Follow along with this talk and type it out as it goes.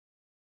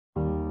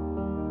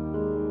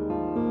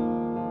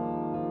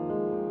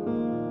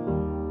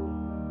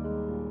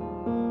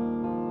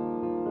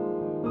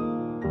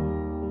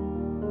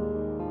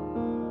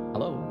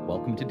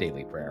to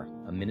Daily Prayer,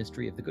 a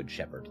ministry of the Good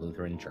Shepherd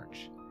Lutheran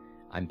Church.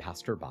 I'm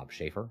Pastor Bob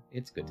Schaefer.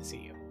 It's good to see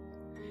you.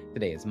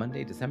 Today is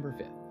Monday, December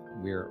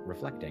 5th. We're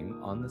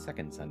reflecting on the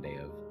second Sunday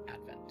of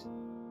Advent.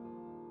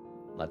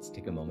 Let's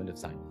take a moment of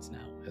silence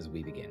now as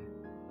we begin.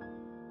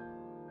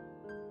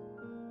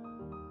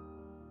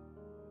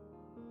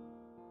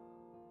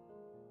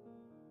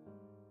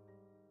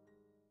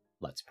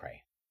 Let's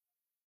pray.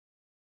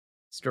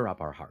 Stir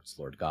up our hearts,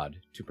 Lord God,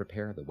 to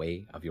prepare the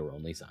way of your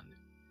only Son.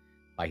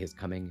 By his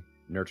coming,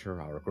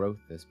 nurture our growth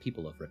as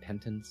people of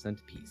repentance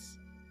and peace.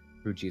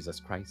 Through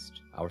Jesus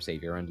Christ, our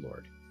Savior and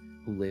Lord,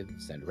 who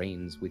lives and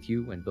reigns with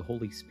you and the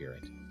Holy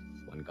Spirit,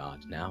 one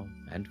God, now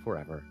and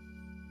forever.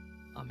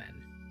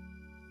 Amen.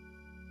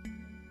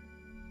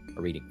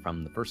 A reading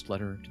from the first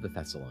letter to the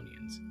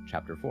Thessalonians,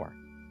 chapter 4.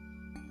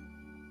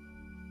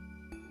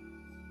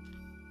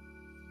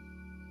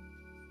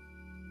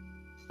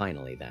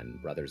 Finally then,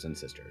 brothers and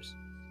sisters,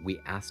 we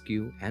ask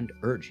you and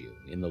urge you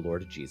in the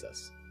Lord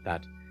Jesus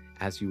that,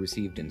 as you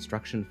received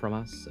instruction from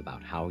us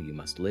about how you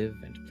must live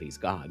and please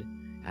God,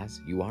 as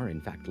you are in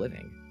fact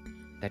living,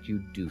 that you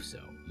do so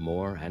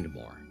more and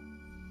more.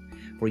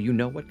 For you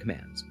know what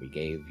commands we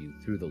gave you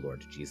through the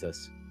Lord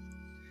Jesus.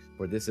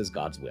 For this is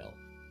God's will,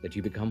 that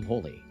you become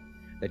holy,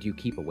 that you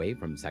keep away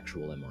from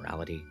sexual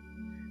immorality,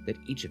 that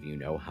each of you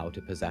know how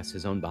to possess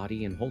his own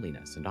body in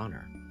holiness and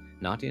honor,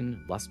 not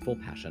in lustful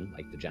passion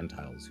like the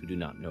Gentiles who do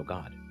not know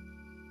God.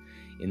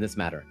 In this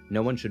matter,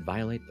 no one should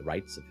violate the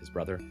rights of his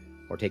brother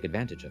or take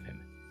advantage of him,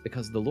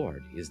 because the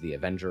Lord is the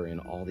avenger in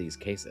all these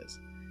cases,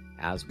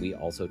 as we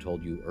also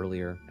told you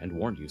earlier and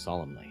warned you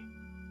solemnly.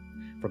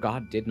 For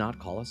God did not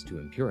call us to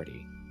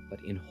impurity,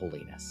 but in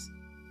holiness.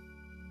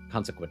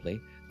 Consequently,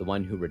 the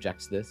one who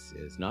rejects this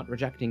is not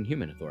rejecting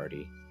human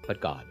authority,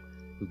 but God,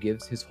 who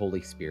gives his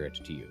Holy Spirit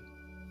to you.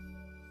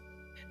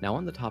 Now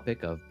on the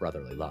topic of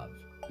brotherly love,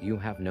 you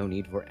have no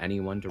need for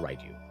anyone to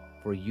write you,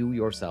 for you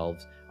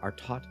yourselves are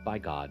taught by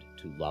God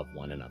to love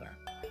one another.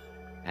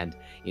 And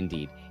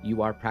indeed,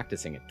 you are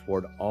practicing it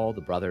toward all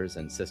the brothers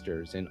and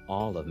sisters in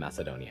all of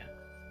Macedonia.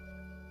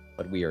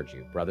 But we urge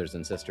you, brothers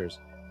and sisters,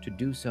 to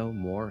do so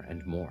more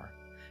and more,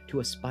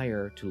 to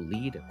aspire to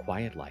lead a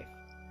quiet life,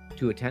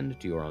 to attend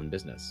to your own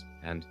business,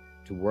 and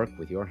to work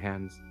with your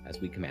hands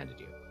as we commanded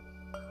you.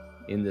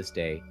 In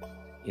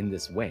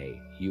this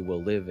way, you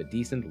will live a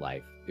decent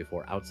life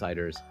before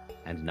outsiders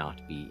and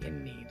not be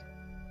in need.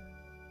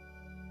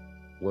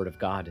 Word of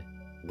God,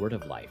 word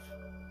of life.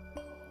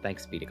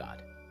 Thanks be to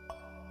God.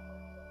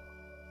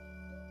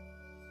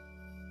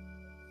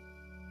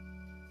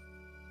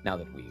 Now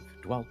that we've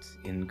dwelt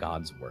in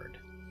God's Word,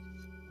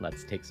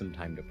 let's take some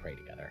time to pray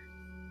together.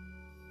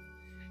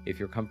 If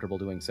you're comfortable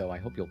doing so, I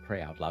hope you'll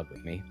pray out loud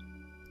with me.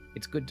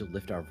 It's good to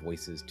lift our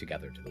voices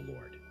together to the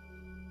Lord.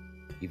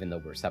 Even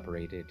though we're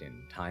separated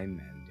in time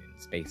and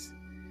in space,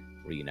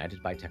 we're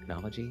united by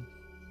technology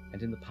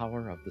and in the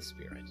power of the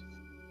Spirit.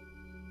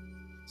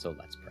 So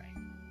let's pray.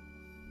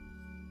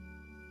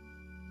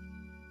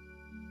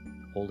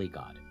 Holy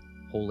God,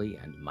 holy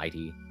and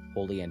mighty,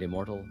 holy and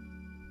immortal,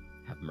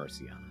 have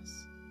mercy on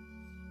us.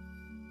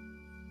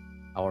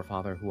 Our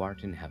Father who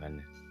art in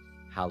heaven,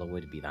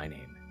 hallowed be thy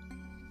name.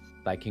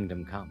 Thy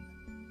kingdom come,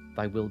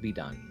 thy will be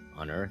done,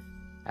 on earth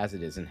as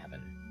it is in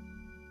heaven.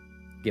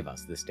 Give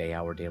us this day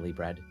our daily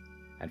bread,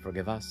 and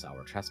forgive us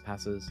our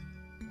trespasses,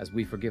 as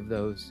we forgive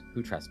those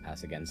who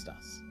trespass against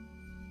us.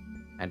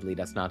 And lead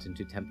us not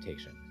into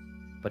temptation,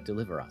 but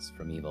deliver us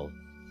from evil.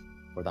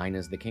 For thine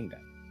is the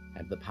kingdom,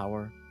 and the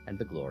power, and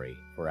the glory,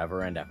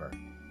 forever and ever.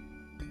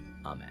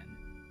 Amen.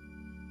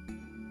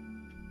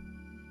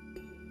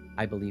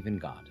 I believe in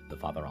God, the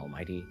Father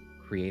Almighty,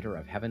 creator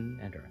of heaven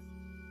and earth.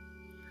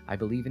 I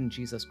believe in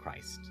Jesus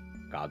Christ,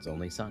 God's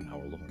only Son,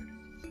 our Lord,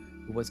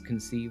 who was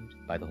conceived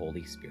by the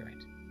Holy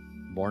Spirit,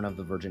 born of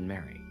the Virgin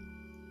Mary,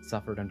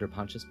 suffered under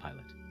Pontius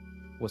Pilate,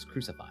 was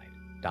crucified,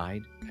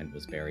 died, and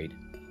was buried.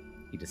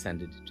 He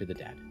descended to the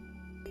dead.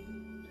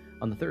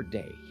 On the third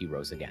day he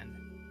rose again.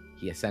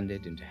 He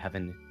ascended into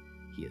heaven.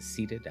 He is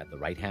seated at the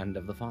right hand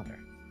of the Father,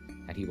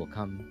 and he will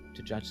come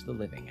to judge the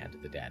living and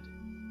the dead.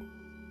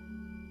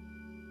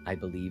 I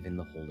believe in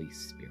the Holy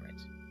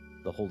Spirit,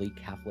 the Holy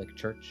Catholic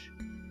Church,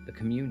 the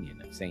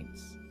communion of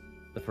saints,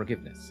 the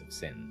forgiveness of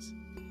sins,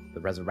 the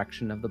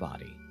resurrection of the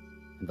body,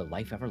 and the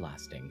life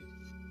everlasting.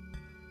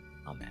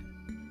 Amen.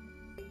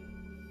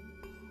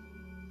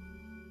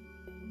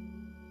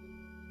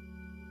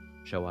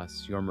 Show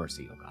us your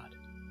mercy, O God,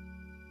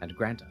 and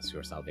grant us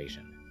your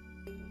salvation.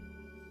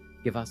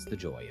 Give us the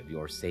joy of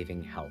your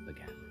saving help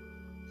again,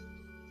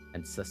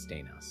 and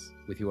sustain us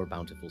with your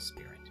bountiful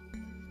Spirit.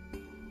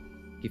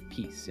 Give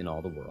peace in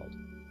all the world,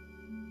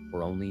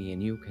 for only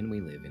in you can we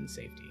live in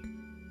safety.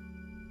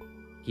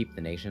 Keep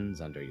the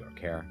nations under your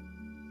care,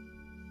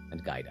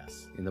 and guide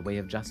us in the way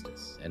of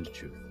justice and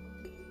truth.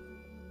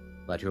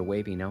 Let your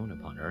way be known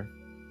upon earth,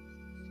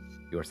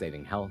 your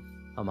saving health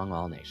among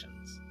all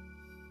nations.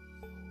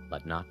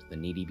 Let not the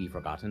needy be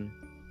forgotten,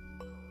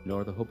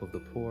 nor the hope of the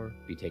poor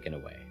be taken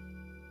away.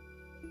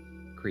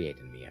 Create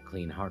in me a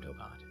clean heart, O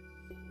God,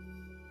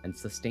 and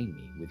sustain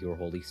me with your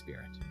Holy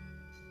Spirit.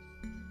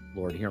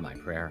 Lord, hear my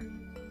prayer,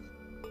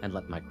 and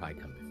let my cry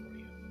come before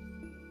you.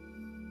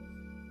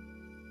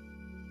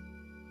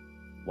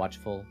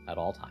 Watchful at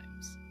all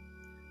times,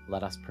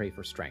 let us pray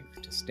for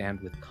strength to stand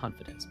with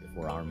confidence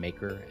before our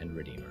Maker and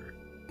Redeemer.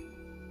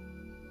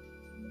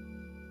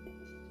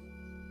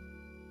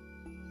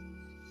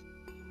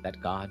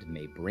 That God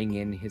may bring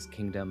in his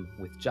kingdom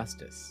with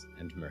justice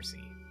and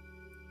mercy.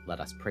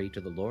 Let us pray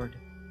to the Lord.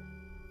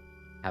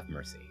 Have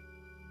mercy.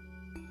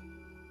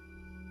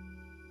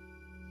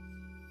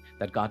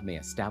 That God may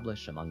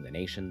establish among the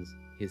nations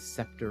his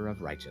scepter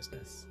of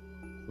righteousness.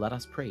 Let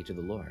us pray to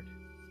the Lord.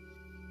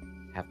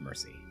 Have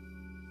mercy.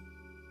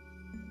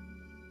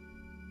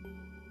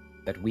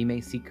 That we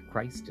may seek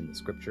Christ in the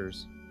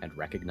Scriptures and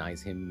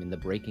recognize him in the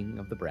breaking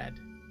of the bread.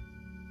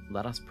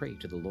 Let us pray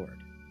to the Lord.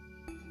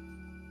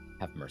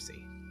 Have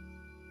mercy.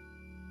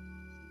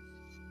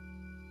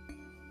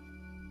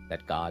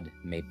 That God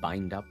may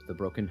bind up the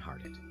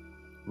brokenhearted,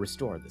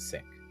 restore the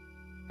sick,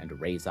 and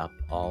raise up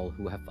all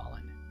who have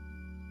fallen.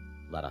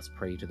 Let us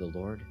pray to the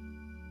Lord.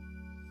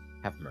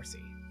 Have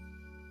mercy.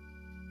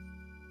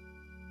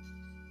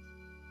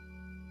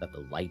 That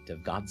the light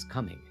of God's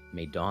coming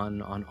may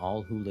dawn on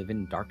all who live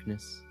in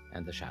darkness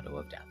and the shadow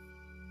of death.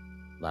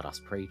 Let us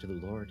pray to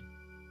the Lord.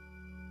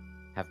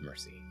 Have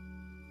mercy.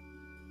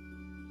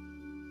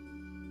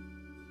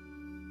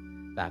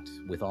 That,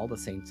 with all the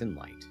saints in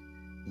light,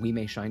 we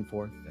may shine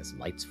forth as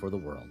lights for the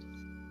world.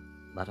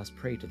 Let us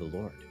pray to the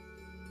Lord.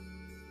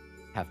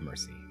 Have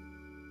mercy.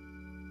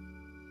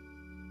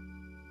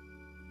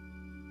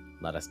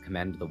 Let us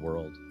commend the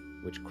world,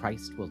 which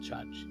Christ will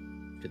judge,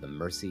 to the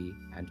mercy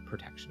and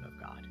protection of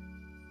God.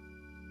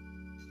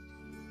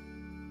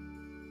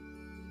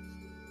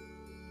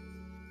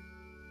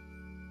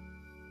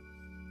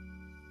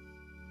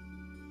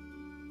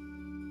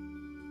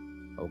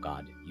 O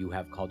God, you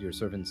have called your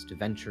servants to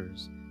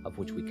ventures of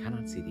which we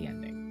cannot see the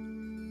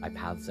ending, by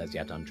paths as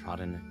yet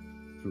untrodden,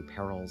 through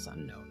perils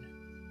unknown.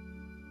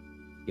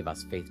 Give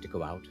us faith to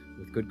go out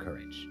with good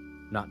courage,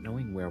 not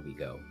knowing where we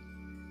go,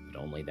 but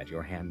only that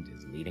your hand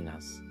is leading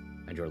us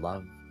and your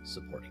love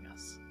supporting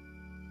us.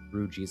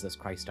 Through Jesus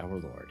Christ our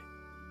Lord.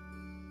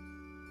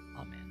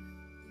 Amen.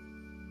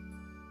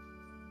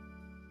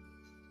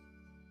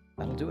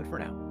 That'll do it for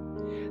now.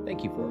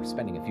 Thank you for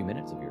spending a few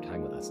minutes of your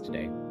time with us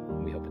today,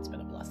 and we hope it's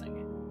been a blessing.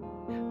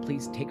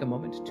 Please take a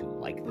moment to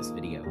like this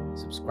video,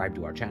 subscribe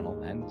to our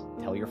channel, and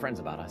tell your friends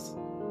about us.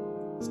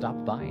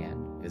 Stop by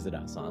and visit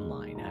us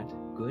online at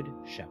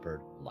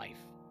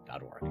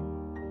goodshepherdlife.org.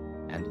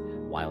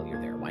 And while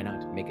you're there, why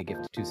not make a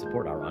gift to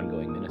support our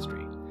ongoing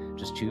ministry?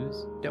 Just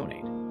choose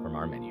Donate from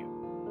our menu.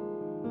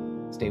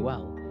 Stay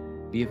well,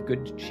 be of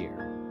good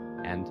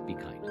cheer, and be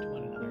kind to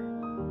one another.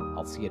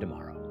 I'll see you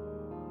tomorrow.